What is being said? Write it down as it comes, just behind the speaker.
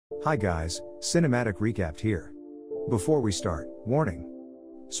Hi guys, cinematic recap here. Before we start, warning.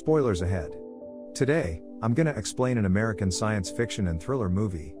 Spoilers ahead. Today, I'm gonna explain an American science fiction and thriller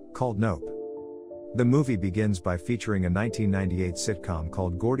movie, called Nope. The movie begins by featuring a 1998 sitcom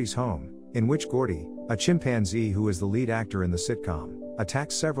called Gordy's Home, in which Gordy, a chimpanzee who is the lead actor in the sitcom,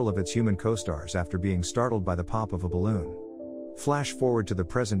 attacks several of its human co-stars after being startled by the pop of a balloon. Flash forward to the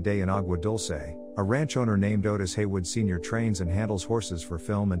present day in Agua Dulce, a ranch owner named Otis Haywood Sr. trains and handles horses for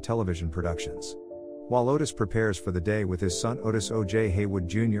film and television productions. While Otis prepares for the day with his son Otis O.J. Haywood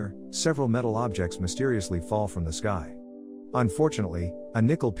Jr., several metal objects mysteriously fall from the sky. Unfortunately, a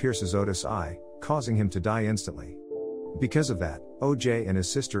nickel pierces Otis' eye, causing him to die instantly. Because of that, O.J. and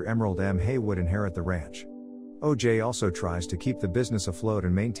his sister Emerald M. Haywood inherit the ranch. O.J. also tries to keep the business afloat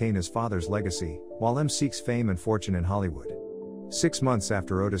and maintain his father's legacy, while M seeks fame and fortune in Hollywood. 6 months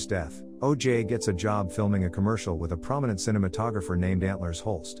after Otis' death, O.J. gets a job filming a commercial with a prominent cinematographer named Antlers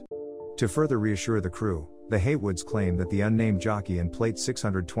Holst. To further reassure the crew, the Haywoods claim that the unnamed jockey in plate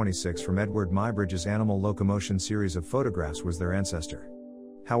 626 from Edward Muybridge's Animal Locomotion series of photographs was their ancestor.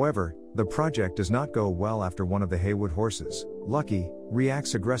 However, the project does not go well after one of the Haywood horses, Lucky,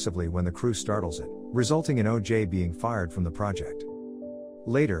 reacts aggressively when the crew startles it, resulting in O.J. being fired from the project.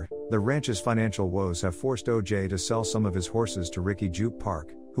 Later, the ranch's financial woes have forced O.J. to sell some of his horses to Ricky Jupe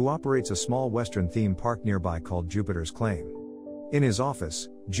Park, who operates a small western theme park nearby called Jupiter's Claim. In his office,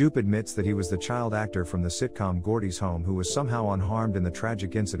 Jupe admits that he was the child actor from the sitcom Gordy's Home who was somehow unharmed in the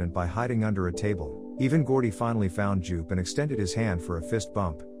tragic incident by hiding under a table. Even Gordy finally found Jupe and extended his hand for a fist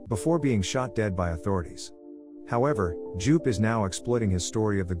bump, before being shot dead by authorities. However, Jupe is now exploiting his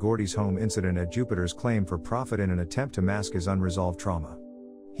story of the Gordy's Home incident at Jupiter's Claim for profit in an attempt to mask his unresolved trauma.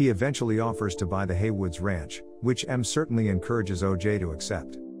 He eventually offers to buy the Haywoods ranch, which M certainly encourages O.J. to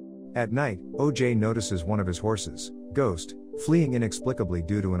accept. At night, O.J. notices one of his horses, Ghost, fleeing inexplicably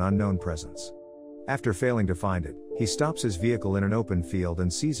due to an unknown presence. After failing to find it, he stops his vehicle in an open field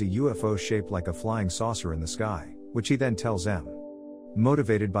and sees a UFO shaped like a flying saucer in the sky, which he then tells M.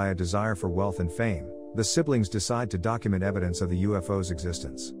 Motivated by a desire for wealth and fame, the siblings decide to document evidence of the UFO's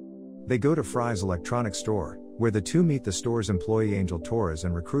existence. They go to Fry's electronics store, where the two meet the store's employee Angel Torres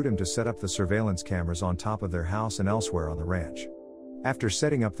and recruit him to set up the surveillance cameras on top of their house and elsewhere on the ranch. After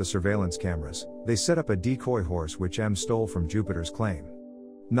setting up the surveillance cameras, they set up a decoy horse which M stole from Jupiter's Claim.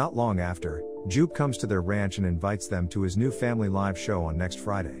 Not long after, Jupe comes to their ranch and invites them to his new Family Live show on next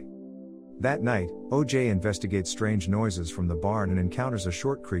Friday. That night, O.J. investigates strange noises from the barn and encounters a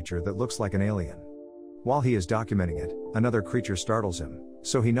short creature that looks like an alien. While he is documenting it, another creature startles him,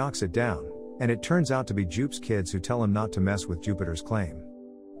 so he knocks it down, and it turns out to be Jupe's kids who tell him not to mess with Jupiter's Claim.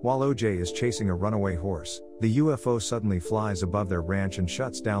 While O.J. is chasing a runaway horse, the UFO suddenly flies above their ranch and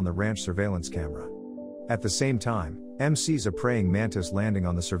shuts down the ranch surveillance camera. At the same time, M sees a praying mantis landing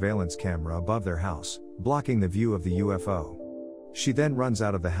on the surveillance camera above their house, blocking the view of the UFO. She then runs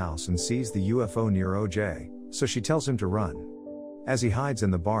out of the house and sees the UFO near O.J., so she tells him to run. As he hides in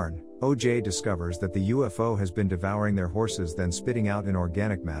the barn, O.J. discovers that the UFO has been devouring their horses, then spitting out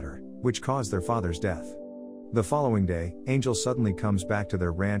inorganic matter, which caused their father's death. The following day, Angel suddenly comes back to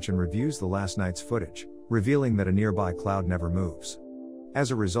their ranch and reviews the last night's footage, revealing that a nearby cloud never moves. As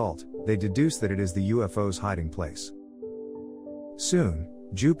a result, they deduce that it is the UFO's hiding place. Soon,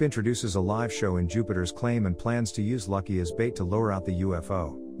 Jupe introduces a live show in Jupiter's Claim and plans to use Lucky as bait to lure out the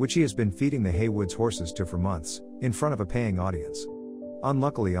UFO, which he has been feeding the Haywoods horses to for months, in front of a paying audience.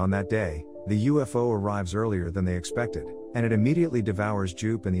 Unluckily on that day, the UFO arrives earlier than they expected, and it immediately devours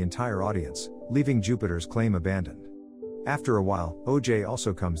Jupe and the entire audience, leaving Jupiter's Claim abandoned. After a while, O.J.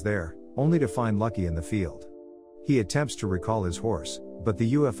 also comes there, only to find Lucky in the field. He attempts to recall his horse, but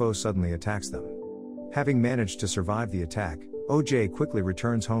the UFO suddenly attacks them. Having managed to survive the attack, O.J. quickly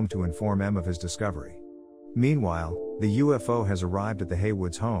returns home to inform M of his discovery. Meanwhile, the UFO has arrived at the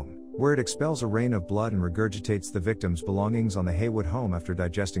Haywoods' home, where it expels a rain of blood and regurgitates the victims' belongings on the Haywood home after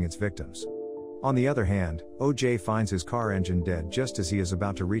digesting its victims. On the other hand, O.J. finds his car engine dead just as he is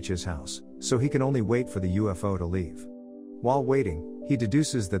about to reach his house, so he can only wait for the UFO to leave. While waiting, he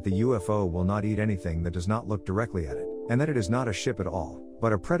deduces that the UFO will not eat anything that does not look directly at it, and that it is not a ship at all,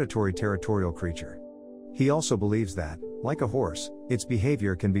 but a predatory territorial creature. He also believes that, like a horse, its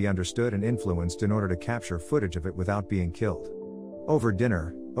behavior can be understood and influenced in order to capture footage of it without being killed. Over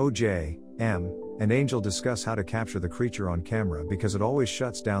dinner, O.J., M, and Angel discuss how to capture the creature on camera because it always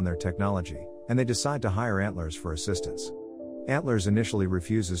shuts down their technology, and they decide to hire Antlers for assistance. Antlers initially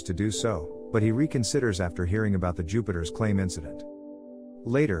refuses to do so, but he reconsiders after hearing about the Jupiter's Claim incident.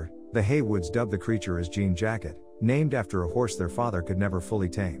 Later, the Haywoods dub the creature as Jean Jacket, named after a horse their father could never fully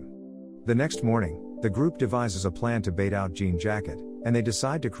tame. The next morning, The group devises a plan to bait out Jean Jacket, and they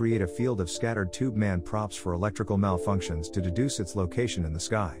decide to create a field of scattered tube man props for electrical malfunctions to deduce its location in the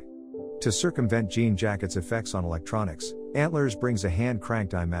sky. To circumvent Jean Jacket's effects on electronics, Antlers brings a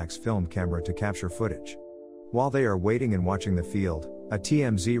hand-cranked IMAX film camera to capture footage. While they are waiting and watching the field, a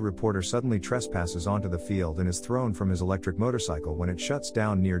TMZ reporter suddenly trespasses onto the field and is thrown from his electric motorcycle when it shuts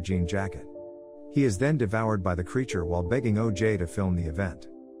down near Jean Jacket. He is then devoured by the creature while begging OJ to film the event.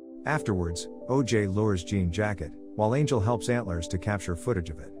 Afterwards, OJ lures Jean Jacket, while Angel helps Antlers to capture footage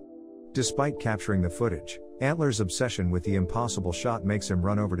of it. Despite capturing the footage, Antlers' obsession with the impossible shot makes him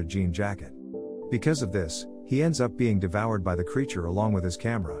run over to Jean Jacket. Because of this, he ends up being devoured by the creature along with his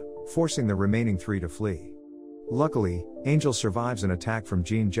camera, forcing the remaining three to flee. Luckily, Angel survives an attack from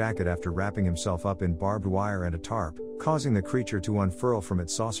Jean Jacket after wrapping himself up in barbed wire and a tarp, causing the creature to unfurl from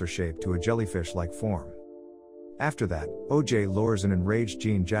its saucer shape to a jellyfish-like form. After that, OJ lures an enraged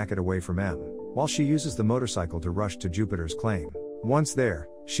Jean Jacket away from M, while she uses the motorcycle to rush to Jupiter's claim. Once there,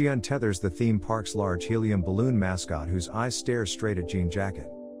 she untethers the theme park's large helium balloon mascot whose eyes stare straight at Jean Jacket.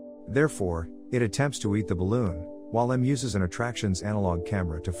 Therefore, it attempts to eat the balloon, while M uses an attraction's analog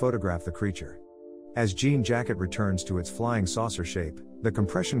camera to photograph the creature. As Jean Jacket returns to its flying saucer shape, the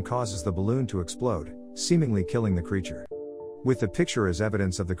compression causes the balloon to explode, seemingly killing the creature. With the picture as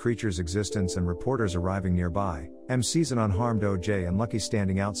evidence of the creature's existence and reporters arriving nearby, M sees an unharmed OJ and Lucky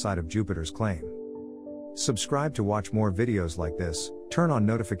standing outside of Jupiter's claim. Subscribe to watch more videos like this, turn on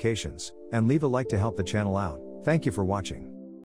notifications, and leave a like to help the channel out. Thank you for watching.